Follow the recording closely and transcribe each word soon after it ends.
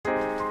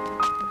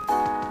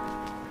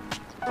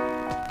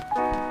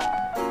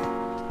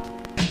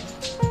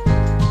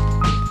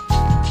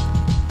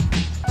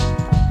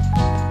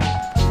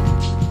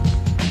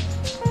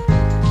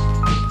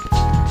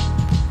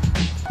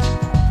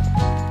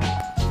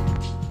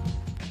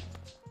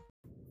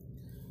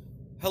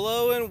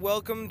Hello and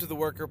welcome to the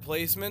Worker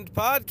Placement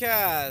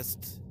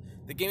Podcast,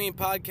 the gaming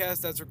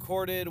podcast that's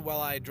recorded while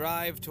I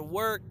drive to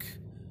work.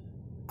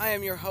 I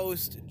am your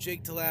host,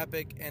 Jake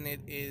Talapic, and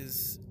it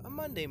is a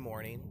Monday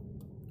morning,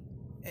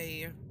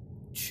 a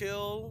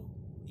chill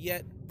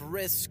yet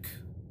brisk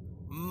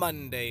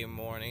Monday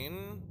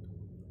morning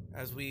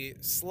as we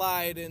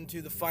slide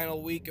into the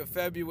final week of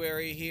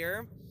February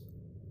here.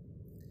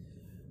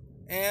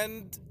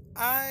 And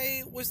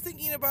I was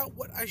thinking about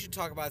what I should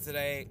talk about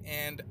today,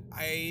 and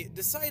I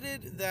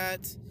decided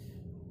that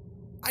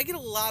I get a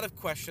lot of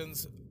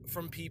questions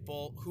from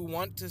people who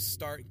want to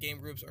start game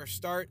groups or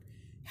start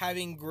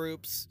having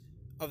groups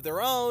of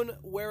their own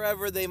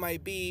wherever they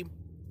might be,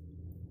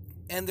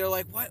 and they're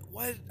like,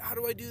 how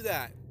do I do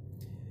that?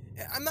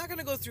 And I'm not going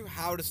to go through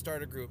how to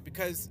start a group,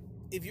 because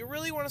if you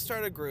really want to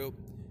start a group,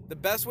 the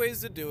best ways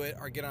to do it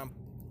are get on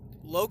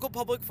local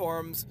public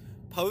forums,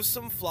 post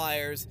some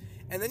flyers,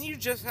 and then you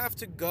just have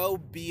to go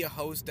be a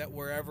host at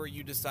wherever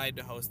you decide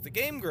to host the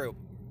game group.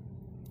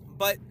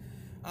 But,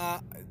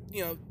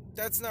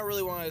 that's not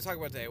really what I want to talk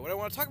about today. What I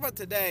want to talk about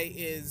today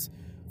is,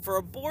 for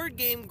a board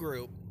game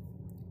group,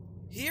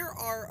 here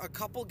are a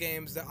couple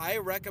games that I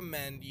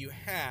recommend you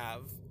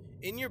have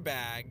in your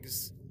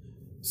bags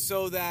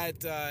so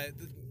that,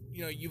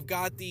 you've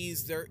got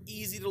these. They're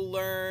easy to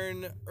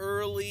learn,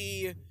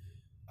 early,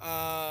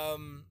 I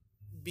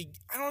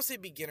don't want to say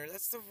beginner.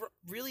 That's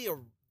really a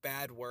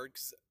bad word,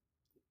 'cause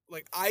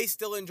I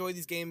still enjoy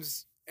these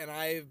games, and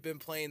I've been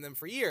playing them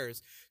for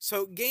years.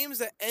 So games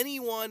that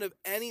anyone of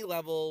any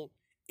level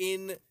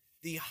in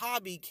the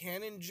hobby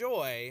can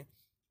enjoy,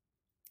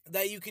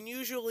 that you can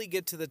usually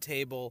get to the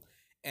table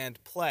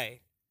and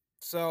play.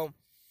 So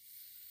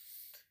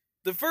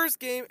the first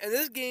game, and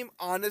this game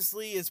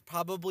honestly is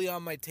probably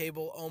on my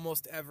table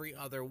almost every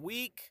other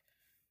week,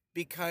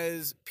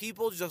 because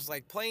people just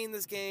like playing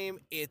this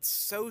game. It's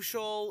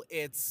social,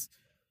 it's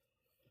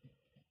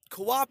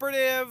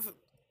cooperative,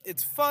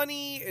 it's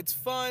funny, it's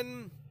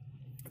fun,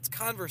 it's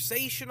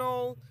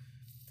conversational,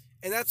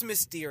 and that's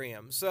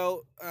Mysterium.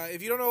 So,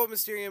 if you don't know what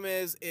Mysterium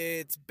is,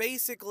 it's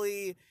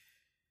basically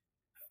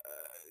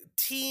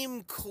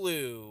Team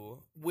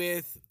Clue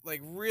with,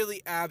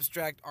 really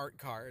abstract art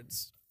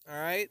cards,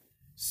 alright?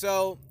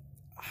 So,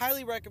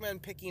 highly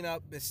recommend picking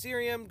up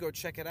Mysterium. Go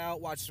check it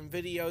out, watch some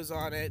videos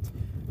on it.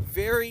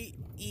 Very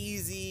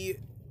easy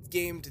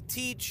game to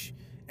teach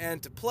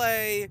and to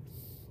play.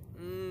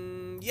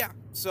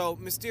 So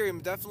Mysterium,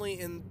 definitely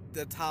in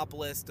the top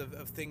list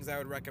of things I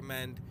would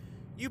recommend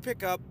you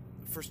pick up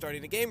for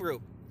starting a game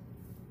group.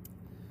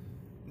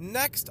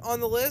 Next on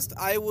the list,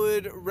 I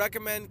would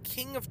recommend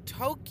King of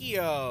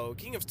Tokyo.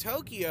 King of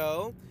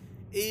Tokyo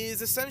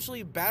is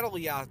essentially Battle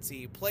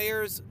Yahtzee.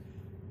 Players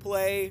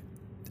play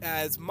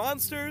as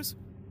monsters,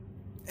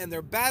 and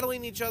they're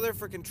battling each other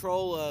for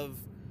control of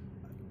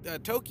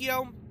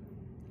Tokyo.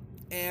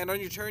 And on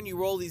your turn, you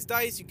roll these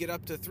dice. You get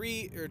up to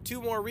 3 or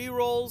 2 more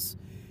re-rolls.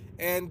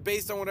 And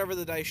based on whatever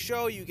the dice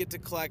show, you get to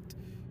collect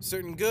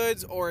certain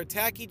goods or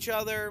attack each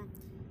other.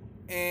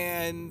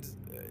 And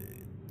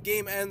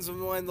game ends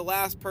when the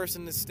last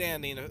person is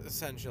standing,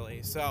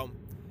 essentially. So,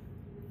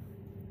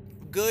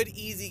 good,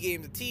 easy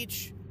game to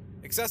teach.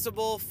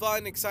 Accessible,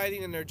 fun,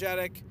 exciting,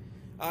 energetic.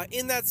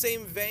 In that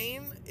same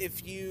vein,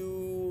 if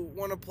you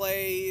want to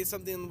play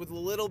something with a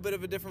little bit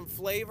of a different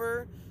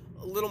flavor,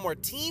 a little more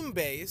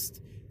team-based,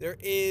 there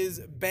is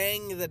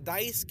Bang the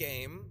Dice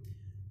game,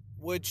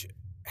 which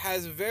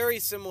has a very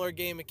similar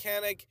game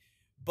mechanic,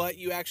 but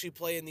you actually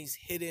play in these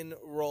hidden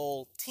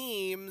role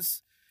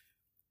teams,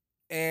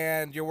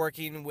 and you're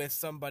working with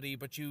somebody,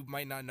 but you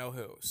might not know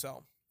who.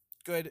 So,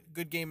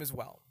 good game as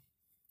well.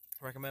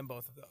 I recommend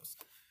both of those.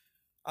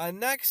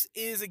 Next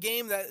is a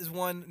game that has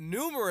won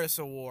numerous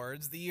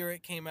awards. The year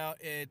it came out,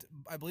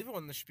 I believe it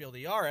won the Spiel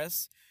des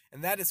Jahres,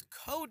 and that is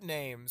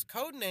Codenames.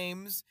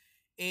 Codenames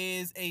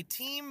is a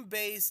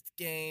team-based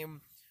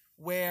game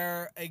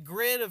where a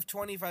grid of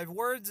 25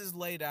 words is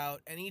laid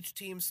out, and each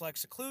team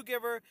selects a clue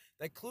giver.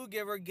 That clue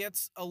giver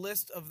gets a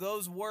list of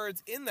those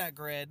words in that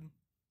grid,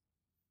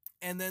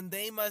 and then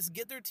they must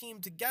get their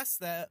team to guess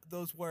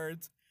those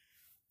words,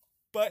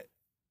 but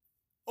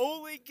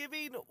only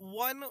giving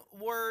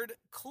one-word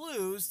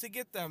clues to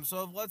get them.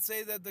 So let's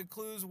say that the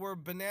clues were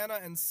banana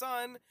and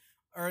sun,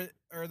 those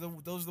are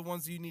the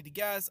ones you need to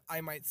guess.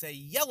 I might say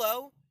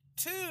yellow,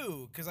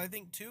 2, because I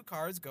think 2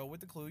 cards go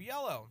with the clue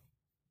yellow.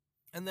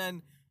 And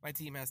then my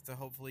team has to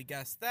hopefully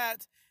guess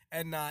that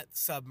and not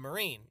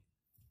submarine.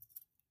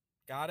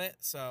 Got it?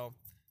 So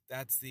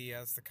that's the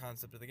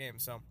concept of the game.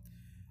 So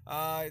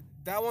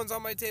that one's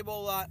on my table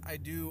a lot. I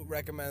do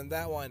recommend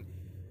that one.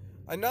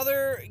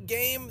 Another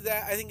game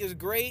that I think is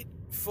great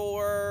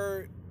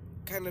for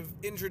kind of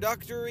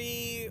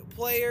introductory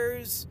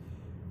players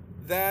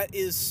that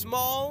is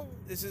small,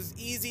 this is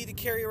easy to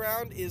carry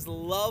around, is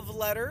Love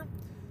Letter.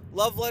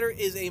 Love Letter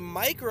is a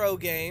micro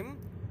game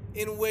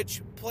in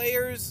which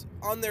players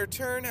on their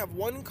turn have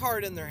 1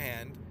 card in their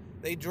hand.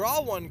 They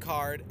draw 1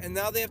 card, and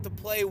now they have to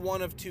play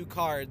one of 2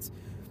 cards.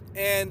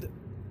 And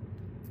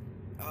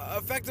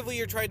effectively,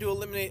 you're trying to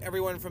eliminate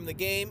everyone from the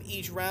game.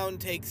 Each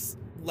round takes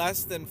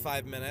less than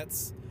 5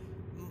 minutes,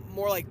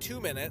 more like 2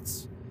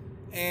 minutes,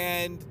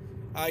 and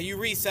you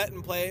reset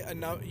and play.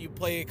 You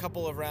play a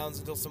couple of rounds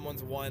until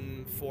someone's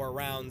won 4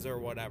 rounds or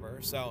whatever.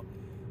 So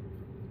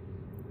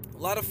a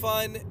lot of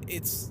fun.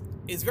 It's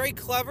very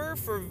clever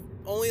for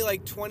only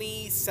like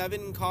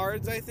 27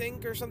 cards, I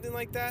think, or something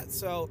like that.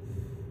 So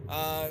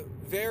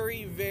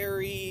very,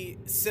 very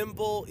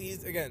simple.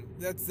 Easy. Again,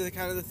 that's the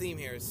kind of the theme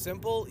here.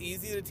 Simple,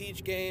 easy to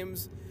teach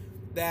games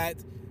that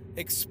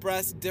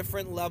express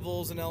different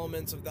levels and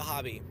elements of the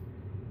hobby.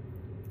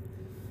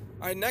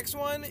 All right, next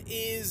one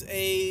is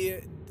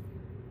a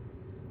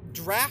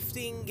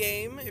drafting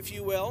game, if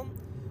you will,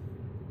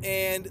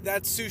 and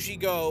that's Sushi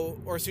Go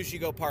or Sushi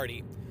Go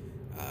Party.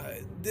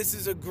 This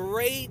is a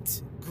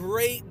great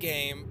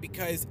game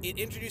because it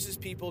introduces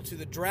people to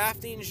the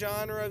drafting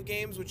genre of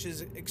games, which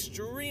is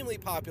extremely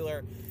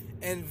popular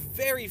and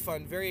very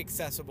fun, very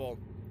accessible,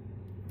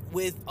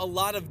 with a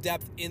lot of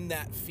depth in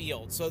that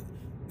field. So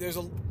there's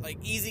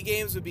easy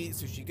games would be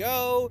Sushi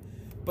Go,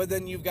 but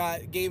then you've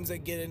got games that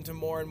get into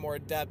more and more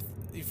depth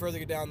you further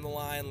go down the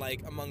line,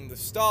 like Among the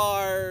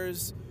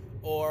Stars,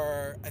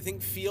 or I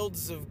think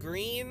Fields of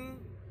Green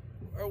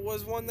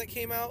was one that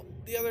came out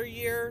the other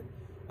year.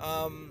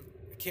 I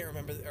can't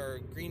remember, or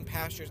Green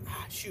Pastures.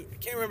 I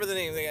can't remember the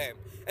name of the game.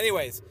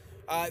 Anyways,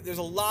 there's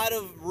a lot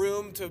of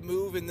room to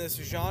move in this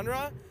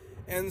genre,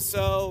 and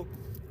so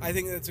I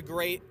think that's a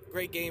great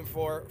game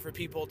for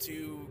people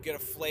to get a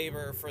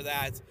flavor for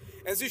that.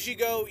 And Sushi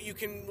Go, you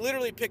can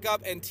literally pick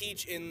up and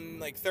teach in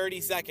like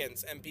 30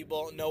 seconds, and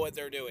people know what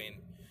they're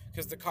doing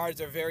because the cards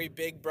are very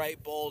big,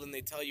 bright, bold, and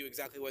they tell you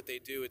exactly what they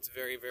do. It's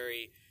very,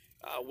 very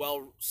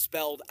well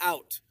spelled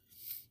out.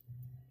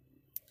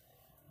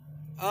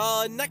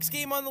 Next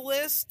game on the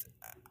list,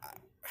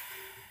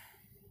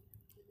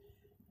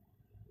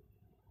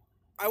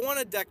 I want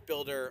a deck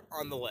builder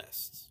on the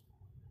list.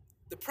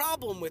 The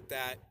problem with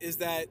that is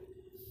that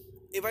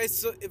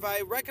if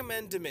I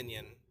recommend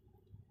Dominion,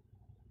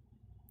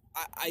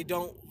 I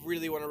don't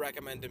really want to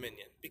recommend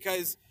Dominion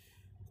because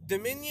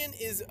Dominion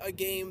is a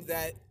game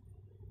that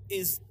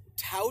is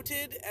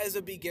touted as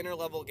a beginner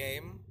level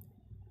game,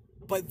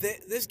 but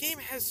this game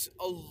has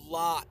a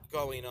lot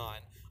going on.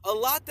 A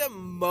lot that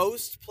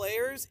most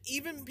players,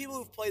 even people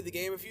who've played the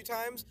game a few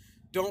times,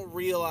 don't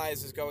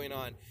realize is going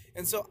on.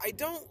 And so I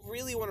don't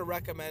really want to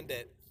recommend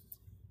it.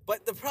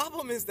 But the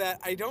problem is that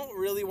I don't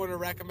really want to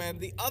recommend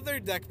the other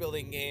deck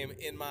building game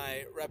in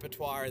my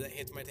repertoire that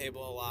hits my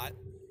table a lot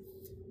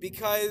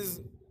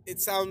because it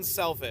sounds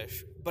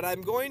selfish. But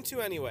I'm going to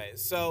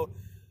anyways. So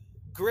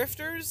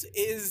Grifters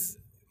is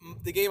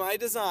the game I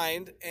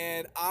designed,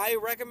 and I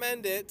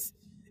recommend it.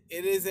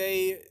 It is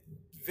a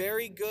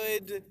very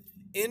good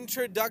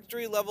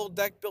introductory level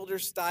deck builder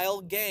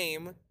style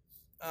game.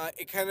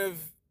 It kind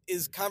of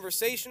is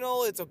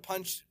conversational. It's a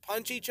punch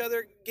each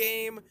other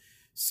game.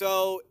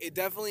 So it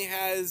definitely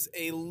has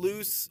a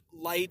loose,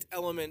 light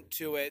element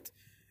to it.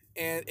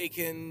 And it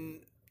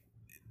can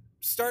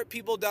start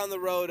people down the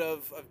road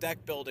of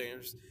deck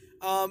builders.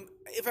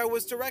 If I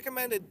was to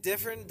recommend a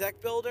different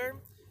deck builder,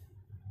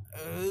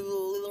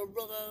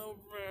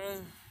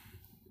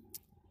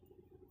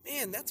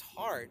 man, that's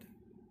hard.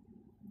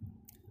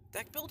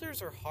 Deck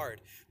builders are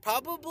hard. I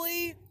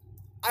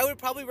would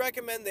probably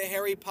recommend the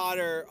Harry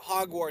Potter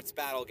Hogwarts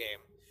battle game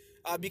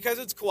because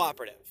it's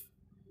cooperative.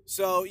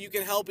 So you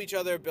can help each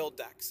other build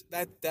decks.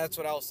 That's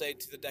what I'll say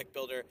to the deck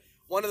builder.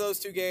 One of those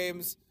two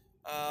games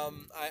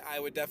I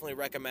would definitely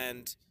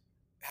recommend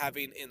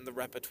having in the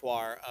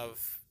repertoire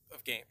of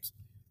games.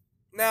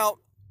 Now,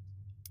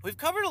 we've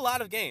covered a lot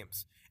of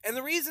games. And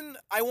the reason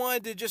I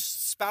wanted to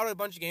just spout a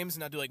bunch of games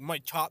and not do like my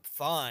top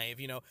 5,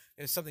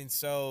 is something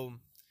so,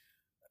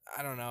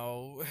 I don't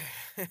know,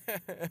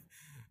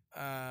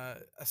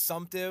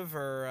 assumptive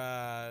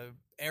or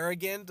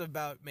arrogant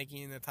about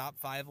making the top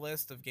 5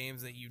 list of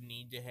games that you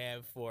need to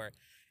have for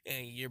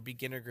your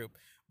beginner group.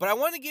 But I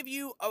want to give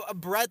you a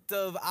breadth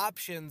of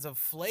options of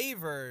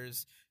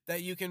flavors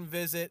that you can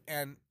visit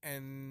and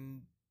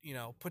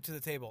put to the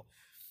table.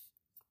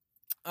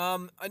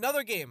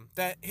 Another game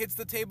that hits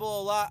the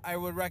table a lot I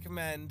would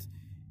recommend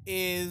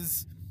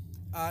is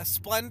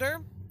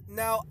Splendor.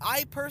 Now,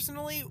 I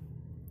personally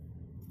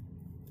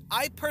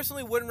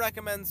wouldn't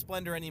recommend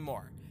Splendor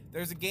anymore.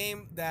 There's a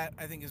game that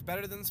I think is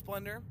better than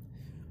Splendor,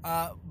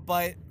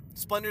 but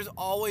Splendor's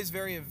always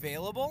very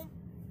available,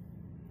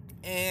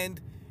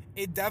 and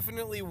it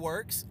definitely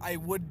works.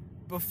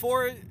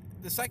 Before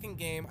the second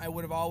game, I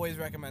would have always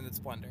recommended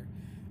Splendor,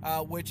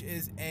 which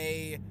is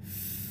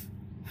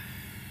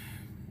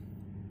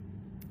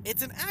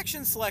it's an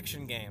action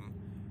selection game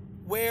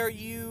where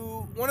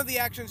one of the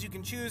actions you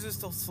can choose is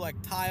to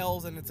select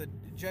tiles, and it's a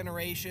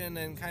generation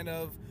and kind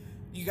of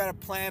you got to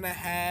plan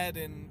ahead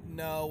and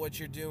know what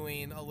you're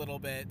doing a little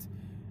bit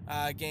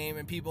game,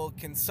 and people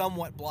can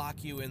somewhat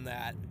block you in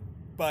that.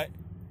 But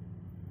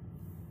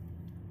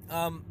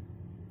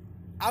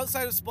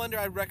outside of Splendor,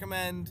 I'd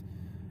recommend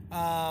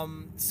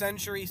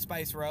Century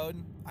Spice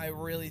Road. I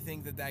really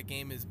think that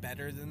game is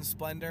better than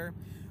Splendor,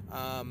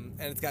 and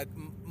it's got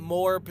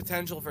more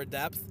potential for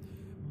depth.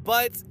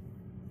 But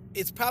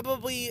it's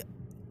probably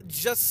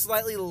just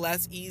slightly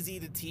less easy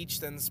to teach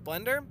than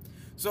Splendor.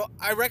 So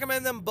I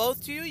recommend them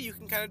both to you. You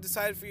can kind of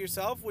decide for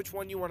yourself which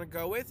one you want to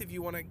go with, if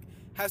you want to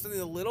have something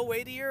a little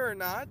weightier or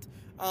not.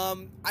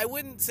 I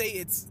wouldn't say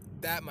it's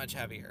that much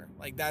heavier.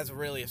 Like, that's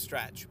really a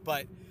stretch.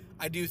 But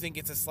I do think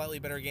it's a slightly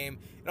better game.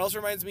 It also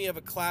reminds me of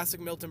a classic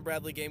Milton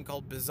Bradley game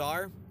called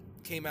Bizarre.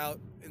 Came out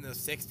in the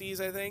 60s,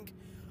 I think.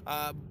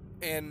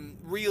 And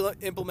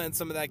re-implement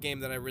some of that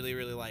game that I really,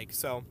 really like.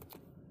 So,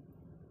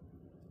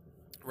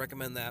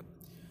 recommend that.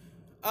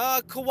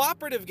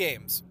 Cooperative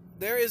games.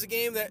 There is a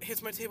game that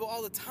hits my table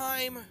all the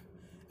time.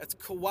 That's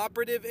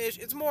cooperative-ish.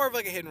 It's more of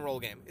like a hidden roll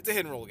game. It's a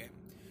hidden roll game.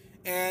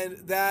 And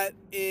that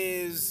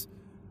is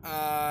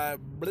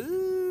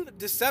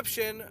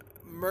Deception,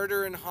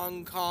 Murder in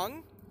Hong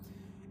Kong.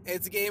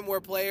 It's a game where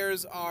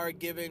players are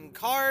given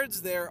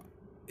cards. They're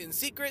in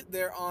secret.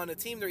 They're on a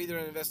team. They're either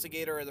an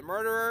investigator or the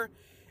murderer.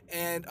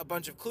 And a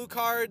bunch of clue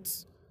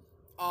cards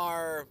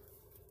are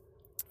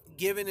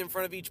given in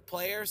front of each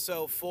player.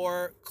 So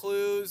 4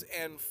 clues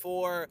and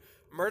 4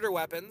 murder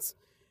weapons.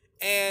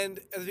 And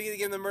at the beginning of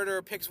the game, the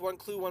murderer picks 1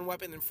 clue, 1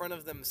 weapon in front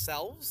of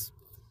themselves.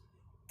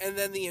 And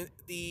then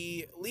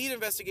the lead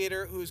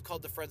investigator, who's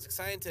called the forensic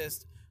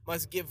scientist,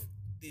 must give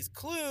these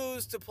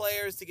clues to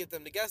players to get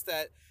them to guess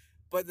that.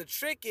 But the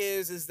trick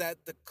is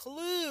that the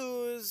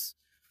clues,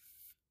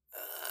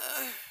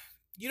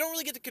 you don't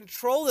really get to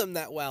control them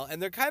that well,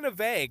 and they're kind of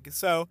vague.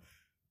 So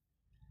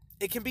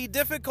it can be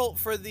difficult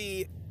for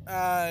the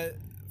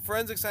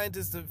forensic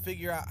scientist to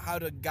figure out how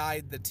to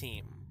guide the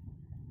team.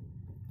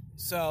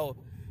 So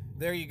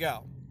there you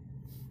go.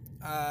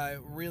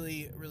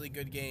 Really, really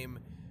good game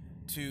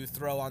to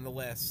throw on the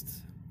list.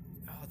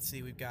 Oh, let's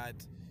see, we've got...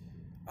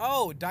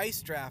 Oh,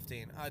 dice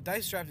drafting.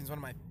 Dice drafting is one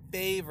of my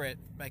favorite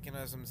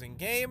mechanisms in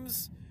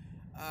games.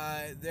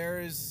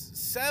 There's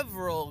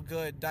several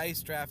good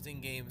dice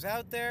drafting games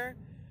out there.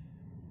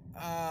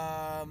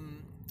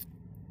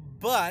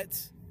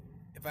 But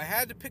if I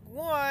had to pick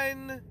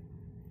one,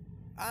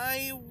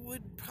 I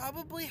would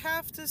probably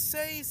have to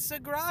say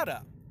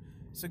Sagrada.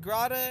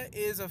 Sagrada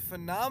is a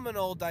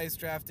phenomenal dice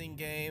drafting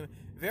game.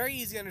 Very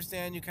easy to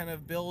understand. You kind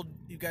of build...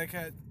 You got to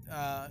kind of...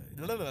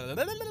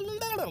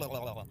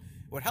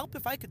 It would help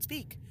if I could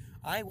speak.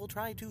 I will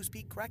try to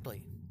speak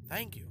correctly.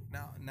 Thank you.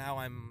 Now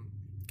I'm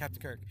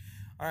Captain Kirk.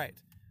 All right.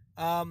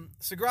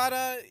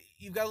 Sagrada,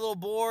 you've got a little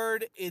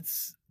board.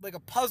 It's like a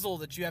puzzle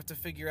that you have to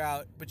figure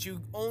out, but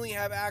you only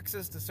have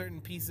access to certain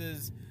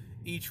pieces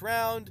each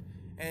round,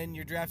 and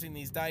you're drafting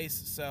these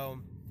dice, so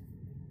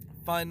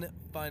fun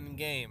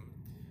game.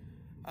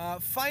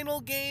 Final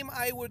game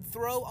I would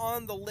throw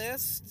on the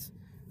list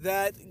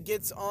that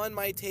gets on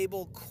my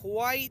table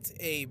quite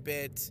a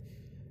bit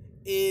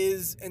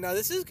is, and now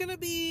this is going to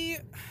be,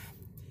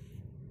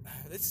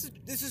 this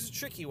is a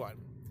tricky one.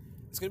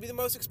 It's going to be the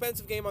most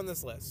expensive game on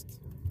this list,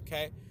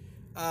 okay?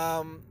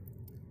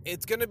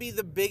 It's going to be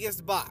the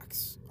biggest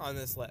box on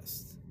this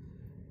list.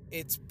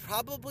 It's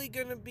probably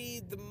going to be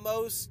the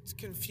most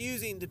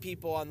confusing to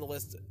people on the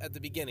list at the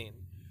beginning.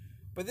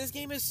 But this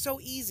game is so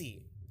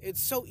easy.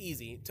 It's so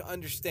easy to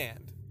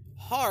understand.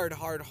 Hard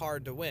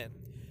to win.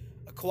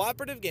 A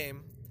cooperative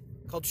game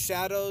called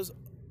Shadows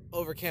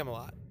over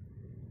Camelot.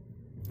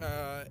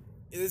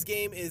 This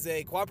game is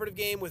a cooperative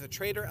game with a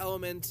traitor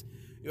element.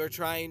 You're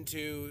trying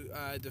to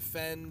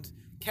defend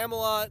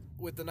Camelot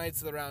with the Knights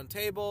of the Round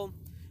Table,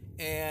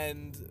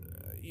 and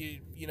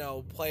you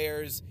know,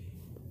 players.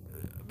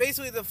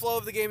 Basically, the flow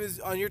of the game is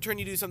on your turn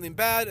you do something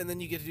bad, and then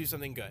you get to do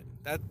something good.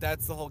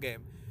 That's the whole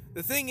game.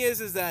 The thing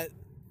is that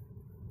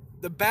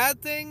the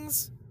bad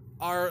things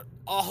are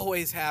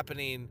always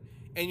happening,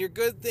 and your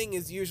good thing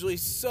is usually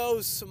so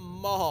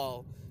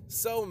small,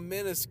 so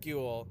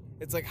minuscule.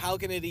 It's like, how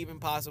can it even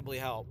possibly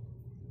help?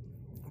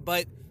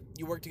 But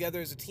you work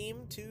together as a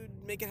team to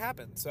make it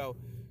happen. So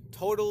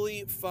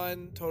totally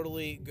fun,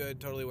 totally good,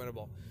 totally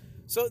winnable.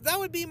 So that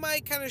would be my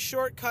kind of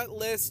shortcut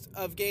list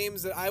of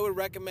games that I would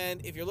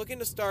recommend. If you're looking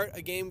to start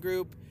a game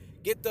group,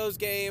 get those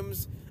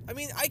games. I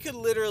mean, I could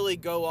literally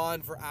go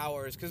on for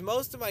hours because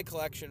most of my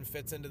collection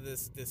fits into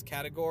this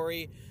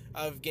category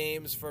of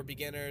games for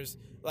beginners.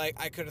 Like,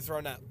 I could have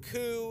thrown out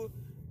Coup.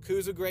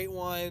 Coup's a great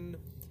one.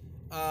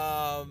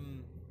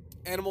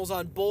 Animals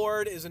on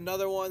Board is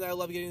another one that I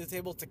love getting to the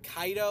table.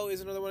 Takedo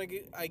is another one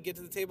I get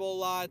to the table a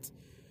lot.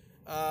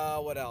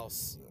 What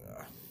else?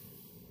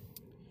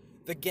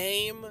 The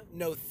Game,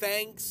 No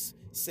Thanks,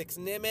 Six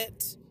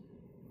Nimit.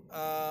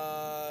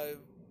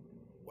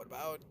 What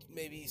about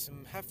maybe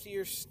some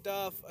heftier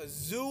stuff?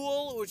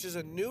 Azul, which is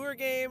a newer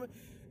game.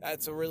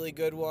 That's a really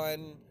good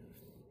one.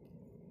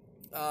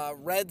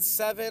 Red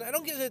 7. I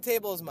don't get to the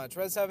table as much.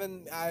 Red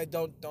 7, I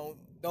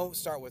don't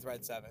start with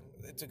Red 7.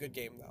 It's a good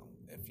game though,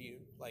 if you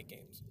like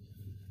games.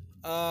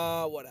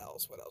 What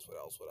else?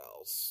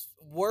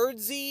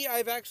 Wordsy,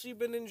 I've actually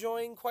been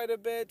enjoying quite a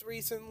bit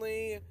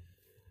recently.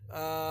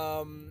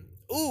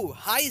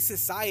 High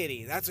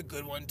Society. That's a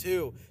good one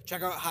too.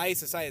 Check out High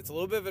Society. It's a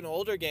little bit of an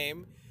older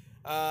game,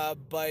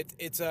 but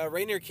it's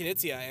Rainier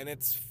Knizia, and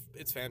it's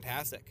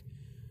fantastic.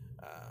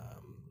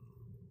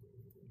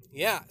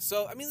 Yeah,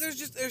 so I mean,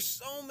 there's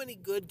so many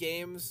good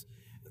games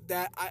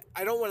that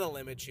I don't want to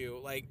limit you.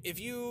 Like if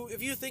you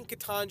think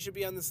Catan should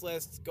be on this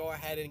list, go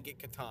ahead and get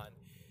Catan.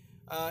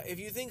 If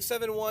you think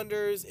Seven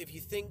Wonders, if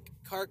you think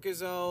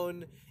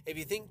Carcassonne, if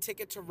you think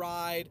Ticket to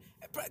Ride,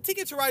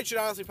 Ticket to Ride should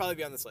honestly probably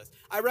be on this list.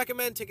 I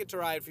recommend Ticket to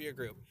Ride for your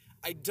group.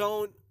 I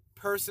don't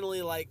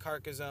personally like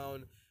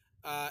Carcassonne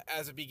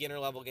as a beginner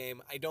level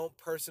game. I don't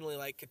personally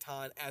like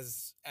Catan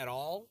as at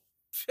all.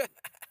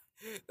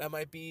 That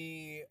might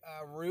be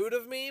rude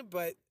of me,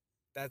 but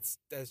that's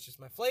just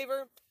my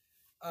flavor.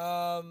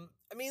 I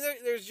mean,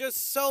 there's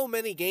just so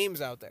many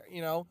games out there,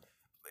 you know.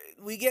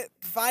 We get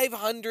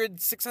 500,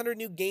 600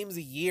 new games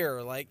a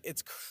year. Like,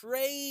 it's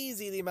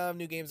crazy the amount of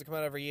new games that come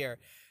out every year.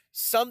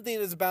 Something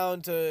is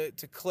bound to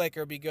click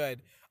or be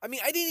good. I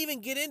mean, I didn't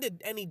even get into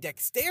any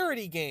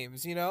dexterity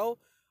games, you know?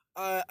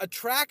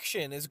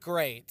 Attraction is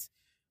great.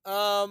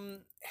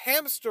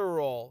 Hamster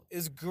Roll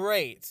is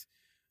great.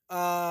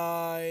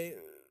 Uh,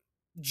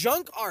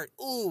 Junk Art.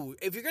 Ooh,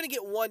 if you're going to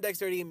get one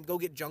dexterity game, go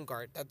get Junk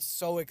Art. That's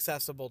so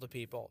accessible to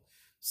people.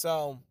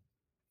 So,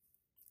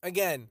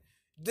 again,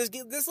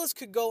 this list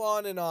could go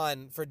on and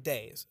on for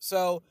days.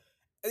 So,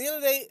 at the end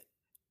of the day,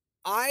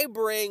 I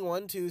bring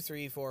 1, 2,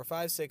 3, 4,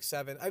 5, 6,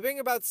 7. I bring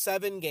about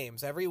 7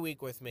 games every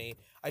week with me.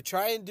 I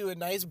try and do a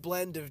nice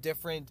blend of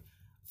different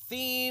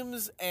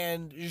themes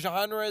and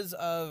genres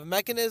of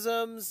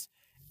mechanisms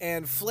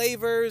and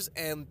flavors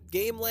and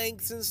game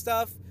lengths and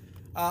stuff.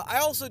 I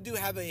also do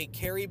have a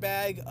carry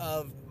bag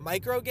of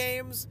micro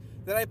games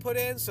that I put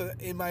in. So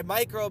in my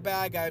micro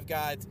bag, I've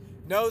got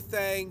No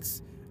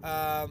Thanks,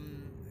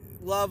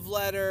 Love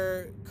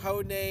Letter,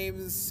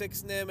 Codenames,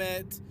 Six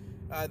Nimit,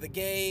 The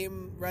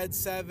Game, Red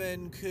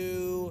 7,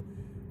 Coup.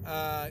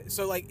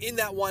 So like in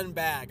that one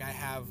bag, I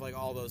have like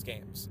all those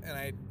games, and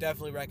I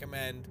definitely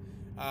recommend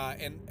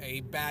and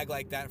a bag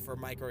like that for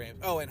micro games.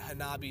 Oh, and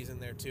Hanabi's in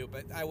there too,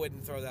 but I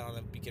wouldn't throw that on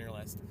a beginner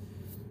list.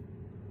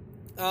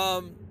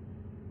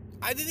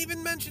 I didn't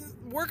even mention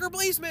Worker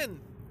Blazeman,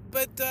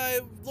 but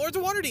Lords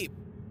of Waterdeep,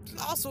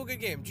 also a good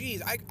game.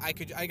 Jeez,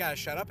 I gotta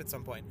shut up at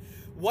some point.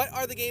 What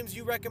are the games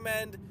you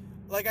recommend?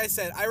 Like I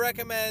said, I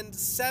recommend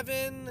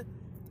seven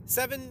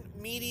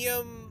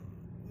medium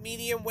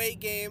weight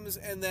games,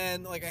 and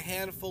then like a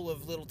handful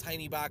of little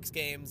tiny box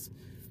games.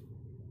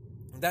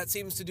 That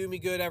seems to do me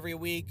good every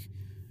week.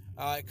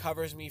 It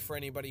covers me for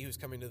anybody who's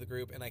coming to the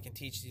group, and I can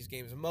teach these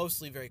games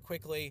mostly very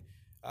quickly.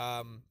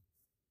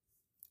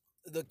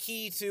 The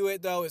key to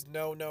it, though, is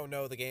know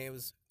the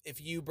games. If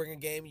you bring a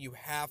game, you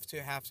have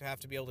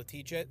to be able to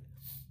teach it.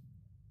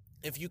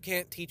 If you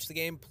can't teach the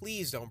game,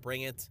 please don't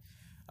bring it.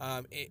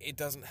 It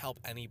doesn't help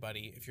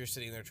anybody if you're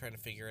sitting there trying to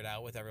figure it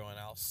out with everyone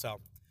else.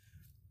 So,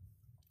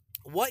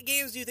 what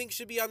games do you think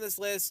should be on this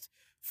list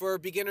for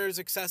beginners,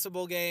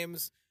 accessible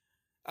games?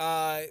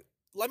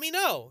 Let me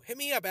know. Hit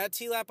me up at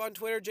TLAP on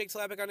Twitter, Jake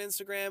Tlapic on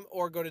Instagram,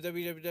 or go to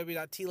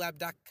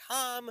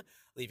www.tlap.com.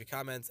 Leave your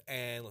comments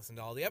and listen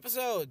to all the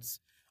episodes.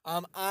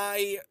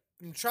 I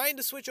am trying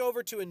to switch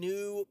over to a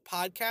new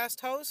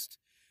podcast host.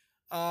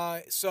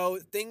 So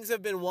things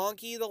have been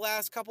wonky the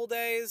last couple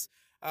days,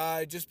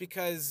 just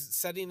because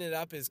setting it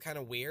up is kind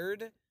of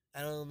weird.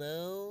 I don't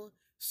know.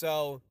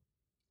 So,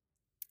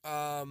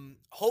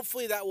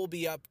 hopefully that will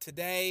be up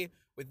today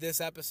with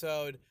this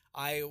episode.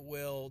 I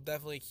will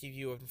definitely keep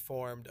you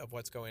informed of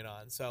what's going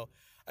on. So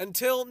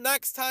until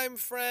next time,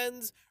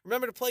 friends,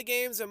 remember to play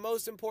games and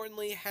most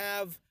importantly,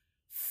 have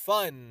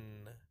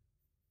fun.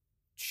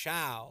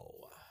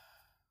 Ciao.